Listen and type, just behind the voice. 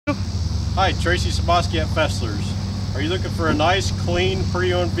Hi, Tracy Saboski at Fessler's. Are you looking for a nice, clean,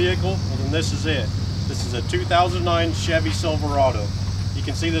 pre-owned vehicle? Well, then this is it. This is a 2009 Chevy Silverado. You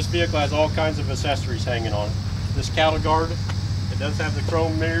can see this vehicle has all kinds of accessories hanging on it. This cattle guard, it does have the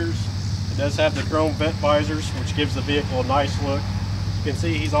chrome mirrors, it does have the chrome vent visors, which gives the vehicle a nice look. You can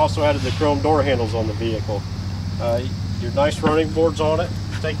see he's also added the chrome door handles on the vehicle. Your nice running boards on it.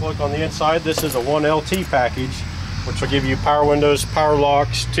 Take a look on the inside. This is a 1LT package, which will give you power windows, power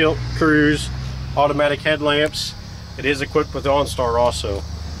locks, tilt, cruise, automatic headlamps. It is equipped with OnStar also.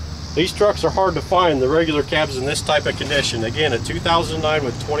 These trucks are hard to find, the regular cabs in this type of condition. Again, a 2009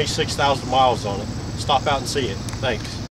 with 26,000 miles on it. Stop out and see it. Thanks.